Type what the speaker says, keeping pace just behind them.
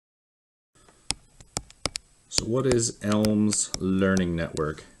So what is ELMS Learning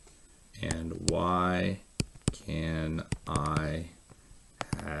Network, and why can I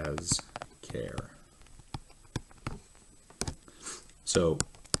has care? So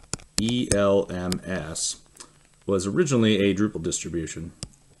ELMS was originally a Drupal distribution.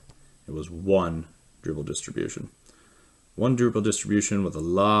 It was one Drupal distribution. One Drupal distribution with a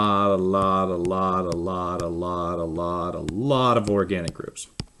lot of organic groups.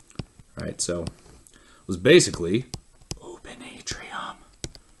 Right, so it was basically Open Atrium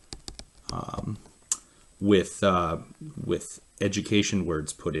with education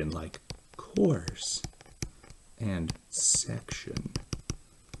words put in like course and section.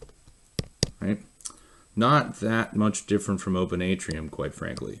 Right, not that much different from Open Atrium, quite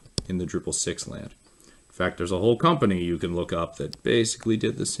frankly, in the Drupal 6 land. In fact, there's a whole company you can look up that basically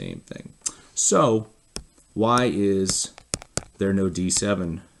did the same thing. So why is there no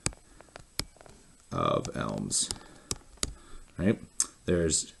D7 of ELMS? Right?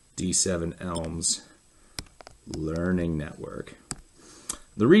 There's D7 ELMS Learning Network.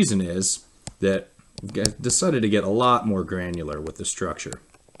 The reason is that we decided to get a lot more granular with the structure.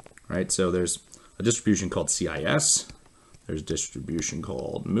 Right? So there's a distribution called CIS. There's a distribution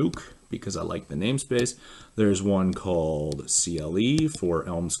called MOOC, because I like the namespace. There's one called CLE for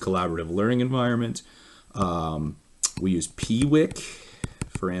ELMS Collaborative Learning Environment. We use PWIC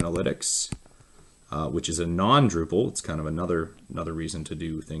for analytics, which is a non-Drupal. It's kind of another reason to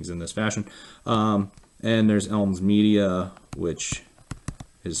do things in this fashion. And there's ELMS Media, which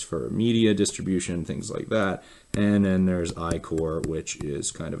is for media distribution, things like that. And then there's iCore, which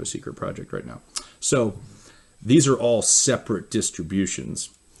is kind of a secret project right now. So these are all separate distributions.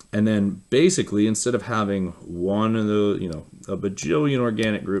 And then basically, instead of having one of the, a bajillion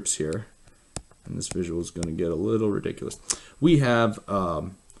organic groups here, and this visual is going to get a little ridiculous, we have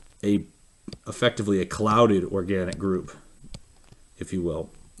effectively a clouded organic group, if you will.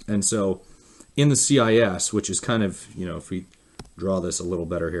 And so in the CIS, which is kind of, if we draw this a little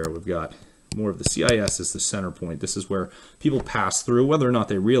better here, we've got more of the CIS as the center point. This is where people pass through, whether or not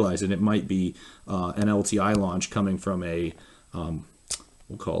they realize it. It might be an LTI launch coming from a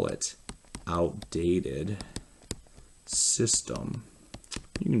we'll call it outdated system.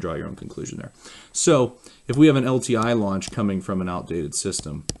 You can draw your own conclusion there. So if we have an LTI launch coming from an outdated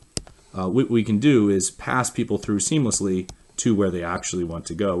system, what we can do is pass people through seamlessly to where they actually want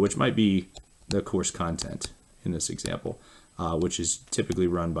to go, which might be the course content in this example, which is typically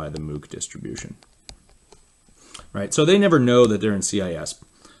run by the MOOC distribution. Right, so they never know that they're in CIS,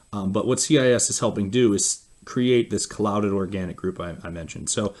 but what CIS is helping do is create this clouded organic group I mentioned.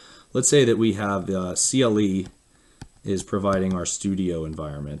 So let's say that we have CLE is providing our studio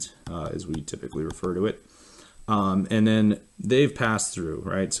environment, as we typically refer to it. And then they've passed through,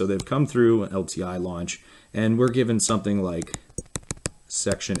 right? So they've come through an LTI launch, and we're given something like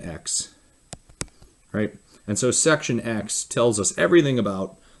section X, right? And so section X tells us everything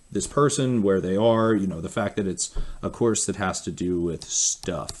about this person, where they are, the fact that it's a course that has to do with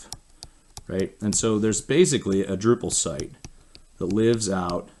stuff. Right? And so there's basically a Drupal site that lives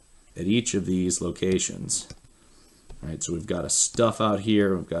out at each of these locations. Right? So we've got a stuff out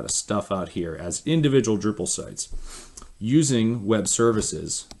here, we've got a stuff out here as individual Drupal sites. Using web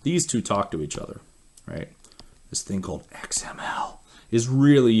services, these two talk to each other. Right? This thing called XML is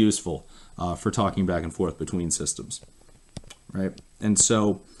really useful for talking back and forth between systems. Right? And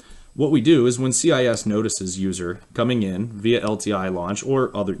so what we do is when CIS notices user coming in via LTI launch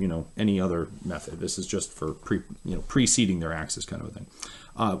or other, any other method, this is just for preceding their access kind of a thing.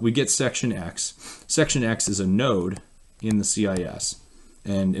 We get section X. Section X is a node in the CIS.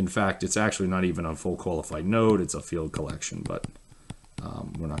 And in fact, it's actually not even a full qualified node, it's a field collection, but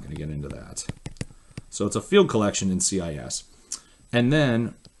we're not going to get into that. So it's a field collection in CIS. And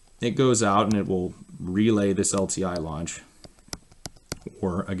then it goes out and it will relay this LTI launch,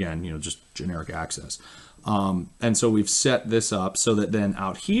 or again, just generic access. And so we've set this up so that then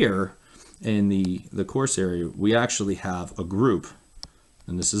out here in the course area, we actually have a group,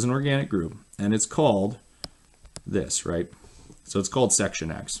 and this is an organic group, and it's called this, right? So it's called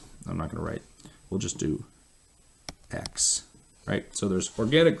section X. I'm not going to write, we'll just do X, right? So there's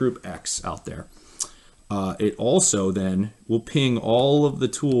organic group X out there. It also then will ping all of the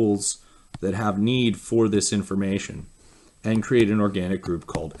tools that have need for this information and create an organic group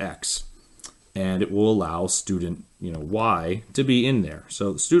called X. And it will allow student, Y to be in there.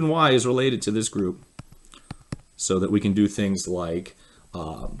 So student Y is related to this group so that we can do things like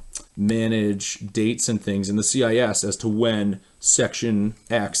manage dates and things in the CIS as to when section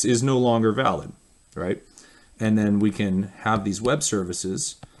X is no longer valid, right? And then we can have these web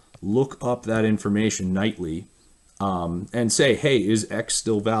services look up that information nightly and say, hey, is X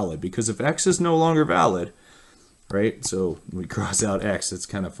still valid? Because if X is no longer valid, right? So we cross out X. It's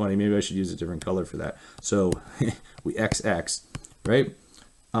kind of funny. Maybe I should use a different color for that. So we XX, right?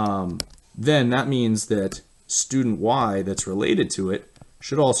 Then that means that student Y that's related to it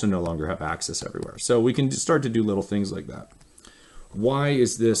should also no longer have access everywhere. So we can start to do little things like that. Why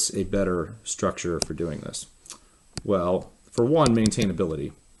is this a better structure for doing this? Well, for one,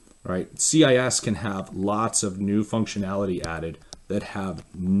 maintainability, right? CIS can have lots of new functionality added that have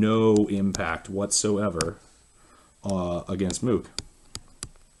no impact whatsoever against MOOC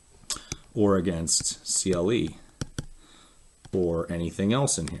or against CLE or anything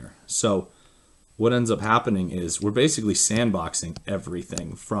else in here. So what ends up happening is we're basically sandboxing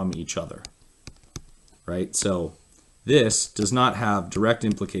everything from each other, right? So this does not have direct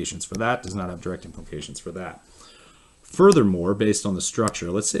implications for that, does not have direct implications for that. Furthermore, based on the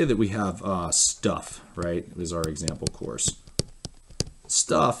structure, let's say that we have stuff, right, is our example course.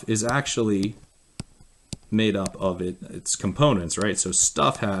 Stuff is actually made up of its components, right? So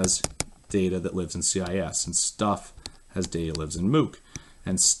stuff has data that lives in CIS, and stuff has data that lives in MOOC,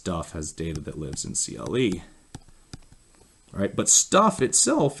 and stuff has data that lives in CLE, right? But stuff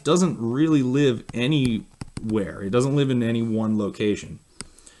itself doesn't really live anywhere. It doesn't live in any one location.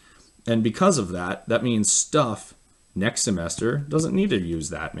 And because of that, that means stuff next semester doesn't need to use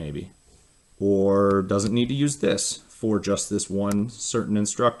that maybe, or doesn't need to use this for just this one certain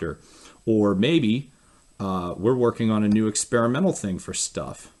instructor. Or maybe we're working on a new experimental thing for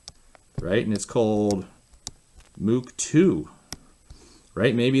stuff, right? And it's called MOOC 2,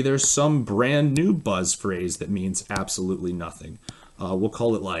 right? Maybe there's some brand new buzz phrase that means absolutely nothing. We'll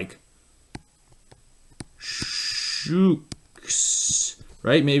call it like shooks,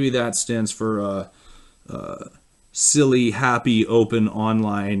 right? Maybe that stands for silly, happy, open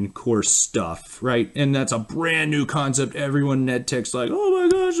online course stuff, right? And that's a brand new concept. Everyone in edtech's like, oh my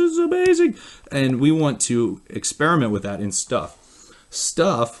gosh, it's amazing. And we want to experiment with that in stuff.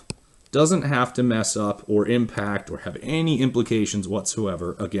 Stuff doesn't have to mess up or impact or have any implications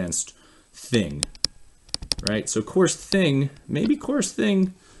whatsoever against thing, right? So course thing, maybe course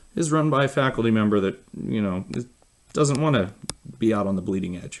thing is run by a faculty member that, you know, doesn't want to be out on the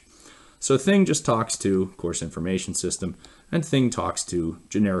bleeding edge. So thing just talks to course information system, and thing talks to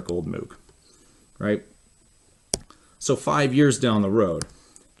generic old MOOC, right? So 5 years down the road,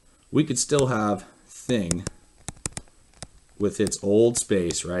 we could still have thing with its old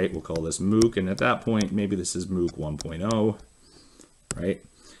space, right? We'll call this MOOC, and at that point, maybe this is MOOC 1.0, right?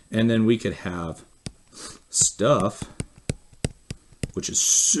 And then we could have stuff, which is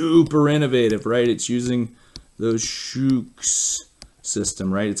super innovative, right? It's using those shooks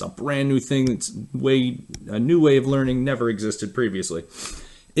system, right? It's a brand new thing. It's a new way of learning, never existed previously.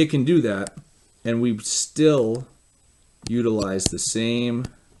 It can do that, and we still utilize the same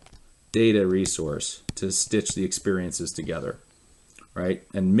data resource to stitch the experiences together, right?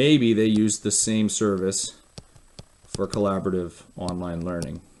 And maybe they use the same service for collaborative online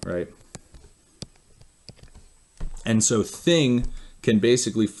learning, right? And so thing can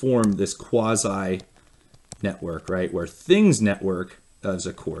basically form this quasi network, right? Where things network as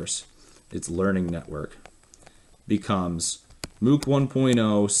a course, its learning network, becomes MOOC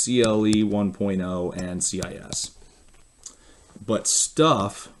 1.0, CLE 1.0, and CIS. But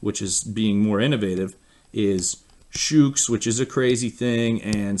stuff, which is being more innovative, is shooks, which is a crazy thing,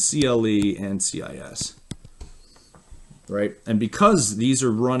 and CLE and CIS, right? And because these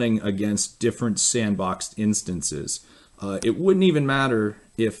are running against different sandboxed instances, it wouldn't even matter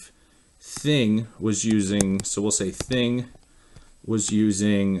if thing was using, so we'll say thing was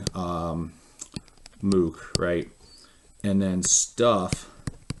using MOOC, right? And then stuff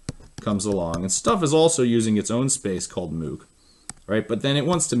comes along, and stuff is also using its own space called MOOC, right? But then it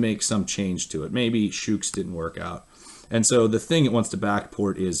wants to make some change to it. Maybe shooks didn't work out. And so the thing it wants to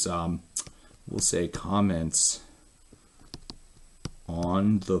backport is, we'll say comments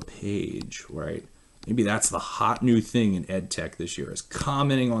on the page, right? Maybe that's the hot new thing in EdTech this year, is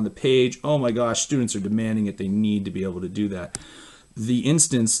commenting on the page. Oh my gosh, students are demanding it. They need to be able to do that. The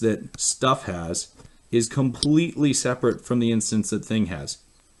instance that stuff has is completely separate from the instance that thing has.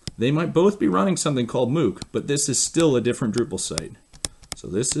 They might both be running something called MOOC, but this is still a different Drupal site. So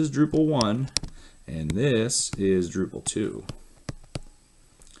this is Drupal 1, and this is Drupal 2.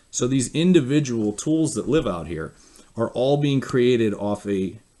 So these individual tools that live out here are all being created off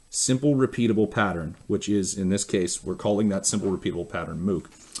a simple repeatable pattern, which is, in this case, we're calling that simple repeatable pattern MOOC.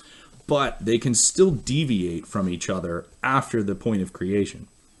 But they can still deviate from each other after the point of creation.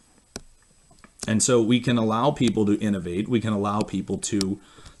 And so we can allow people to innovate. We can allow people to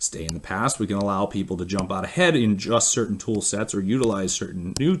stay in the past. We can allow people to jump out ahead in just certain tool sets or utilize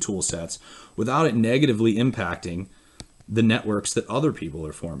certain new tool sets without it negatively impacting the networks that other people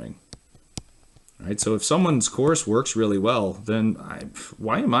are forming. Right? So if someone's course works really well, then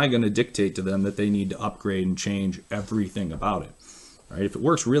why am I going to dictate to them that they need to upgrade and change everything about it? Right? If it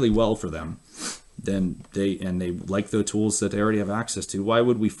works really well for them, then they like the tools that they already have access to, why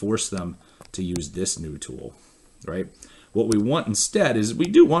would we force them to use this new tool? Right? What we want instead is we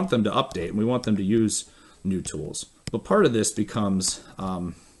do want them to update and we want them to use new tools. But part of this becomes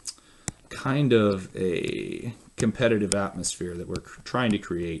kind of a competitive atmosphere that we're trying to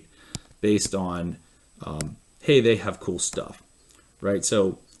create based on, hey, they have cool stuff, right?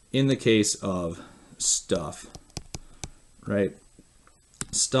 So in the case of stuff, right,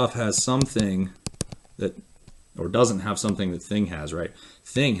 stuff has something that, or doesn't have something that thing has, right?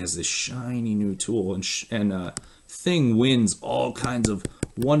 Thing has this shiny new tool, and Thing wins all kinds of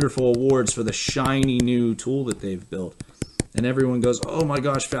wonderful awards for the shiny new tool that they've built. And everyone goes, oh my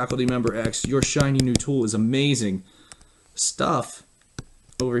gosh, faculty member X, your shiny new tool is amazing. Stuff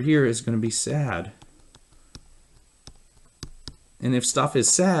over here is going to be sad. And if stuff is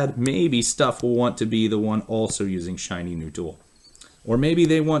sad, maybe stuff will want to be the one also using shiny new tool. Or maybe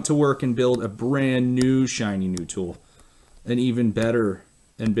they want to work and build a brand new shiny new tool, an even better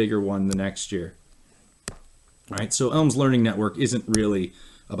and bigger one the next year. Right? So ELMS Learning Network isn't really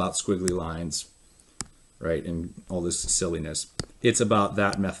about squiggly lines, right, and all this silliness. It's about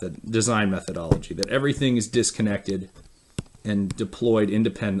that design methodology, that everything is disconnected and deployed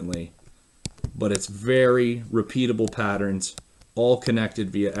independently, but it's very repeatable patterns, all connected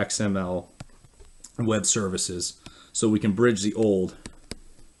via XML and web services, so we can bridge the old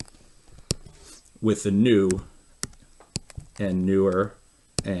with the new and newer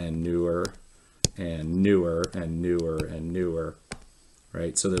and newer and newer and newer and newer,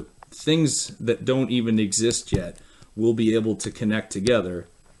 right? So that things that don't even exist yet will be able to connect together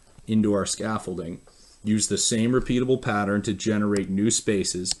into our scaffolding, use the same repeatable pattern to generate new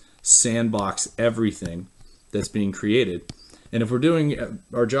spaces, sandbox everything that's being created. And if we're doing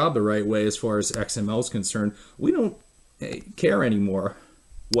our job the right way as far as XML is concerned, we don't care anymore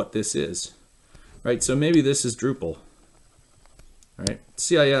what this is, right? So maybe this is Drupal, right?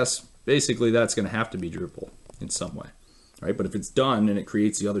 CIS, basically that's going to have to be Drupal in some way, right? But if it's done and it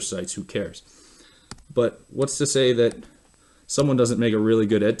creates the other sites, who cares? But what's to say that someone doesn't make a really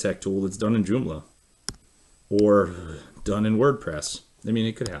good edtech tool that's done in Joomla or done in WordPress? I mean,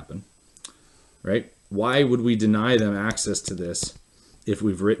 it could happen, right? Why would we deny them access to this if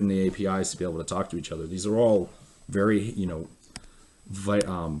we've written the APIs to be able to talk to each other? These are all very,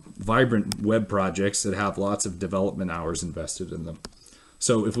 vibrant web projects that have lots of development hours invested in them.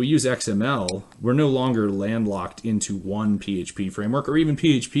 So if we use XML, we're no longer landlocked into one PHP framework, or even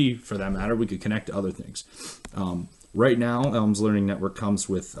PHP for that matter. We could connect to other things. Right now, ELMS Learning Network comes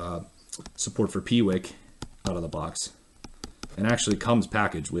with support for PWIC out of the box, and actually comes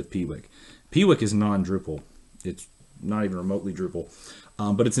packaged with PWIC. PWIC is non-Drupal. It's not even remotely Drupal,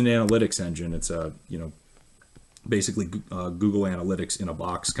 but it's an analytics engine. It's a, basically Google Analytics in a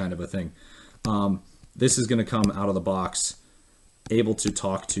box kind of a thing. This is going to come out of the box able to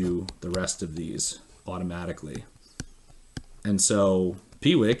talk to the rest of these automatically. And so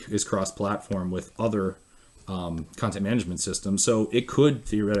PWIC is cross-platform with other content management systems, so it could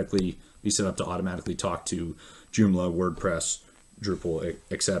theoretically be set up to automatically talk to Joomla, WordPress, Drupal,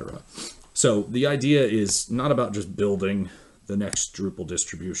 etc. So the idea is not about just building the next Drupal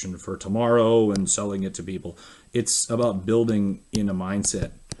distribution for tomorrow and selling it to people. It's about building in a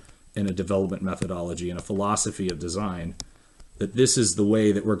mindset and a development methodology and a philosophy of design that this is the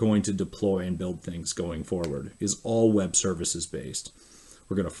way that we're going to deploy and build things going forward, is all web services based.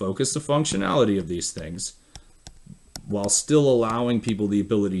 We're going to focus the functionality of these things while still allowing people the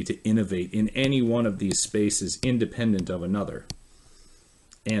ability to innovate in any one of these spaces independent of another.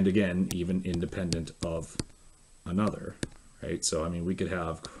 And again, even independent of another, right? So, I mean, we could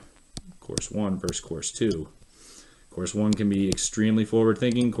have course 1 versus course 2. Course 1 can be extremely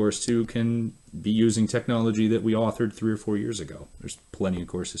forward-thinking. Course 2 can be using technology that we authored 3 or 4 years ago. There's plenty of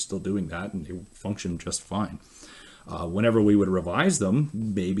courses still doing that, and they function just fine. Whenever we would revise them,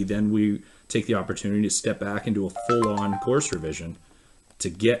 maybe then we take the opportunity to step back into a full-on course revision to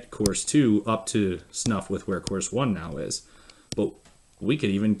get course 2 up to snuff with where course 1 now is. But we could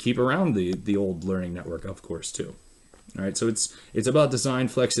even keep around the old learning network of course 2. All right, so it's about design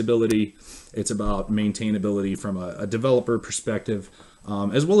flexibility. It's about maintainability from a developer perspective,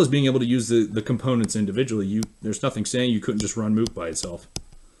 as well as being able to use the components individually. There's nothing saying you couldn't just run MOOC by itself,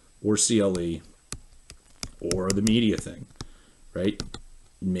 or CLE, or the media thing, right?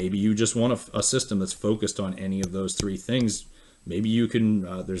 maybe you just want a system that's focused on any of those three things. Maybe you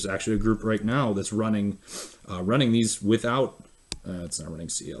can, there's actually a group right now that's running these without, it's not running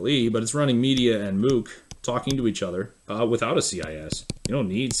CLE, but it's running media and MOOC talking to each other without a CIS. You don't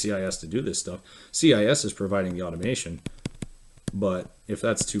need CIS to do this stuff. CIS is providing the automation, but if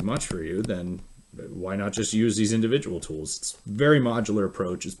that's too much for you, then why not just use these individual tools? It's a very modular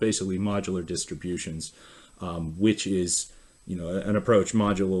approach. It's basically modular distributions, which is, an approach,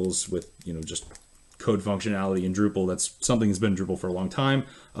 modules with, just code functionality in Drupal. That's something that's been in Drupal for a long time,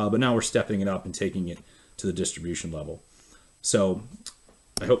 but now we're stepping it up and taking it to the distribution level. So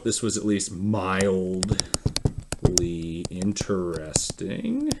I hope this was at least mildly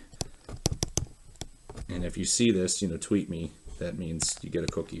interesting. And if you see this, tweet me. That means you get a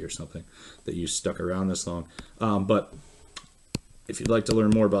cookie or something that you stuck around this long. But if you'd like to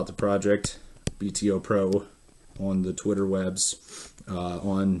learn more about the project, BTO Pro on the Twitter webs,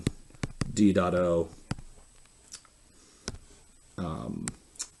 on D.O.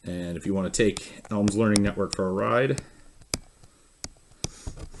 And if you want to take ELMS Learning Network for a ride,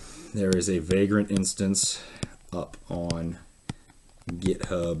 there is a Vagrant instance up on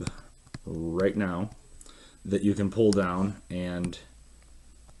GitHub right now that you can pull down and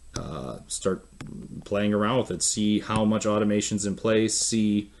start playing around with it. See how much automation's in place.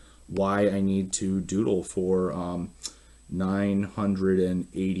 See why I need to doodle for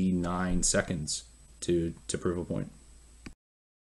 989 seconds to prove a point.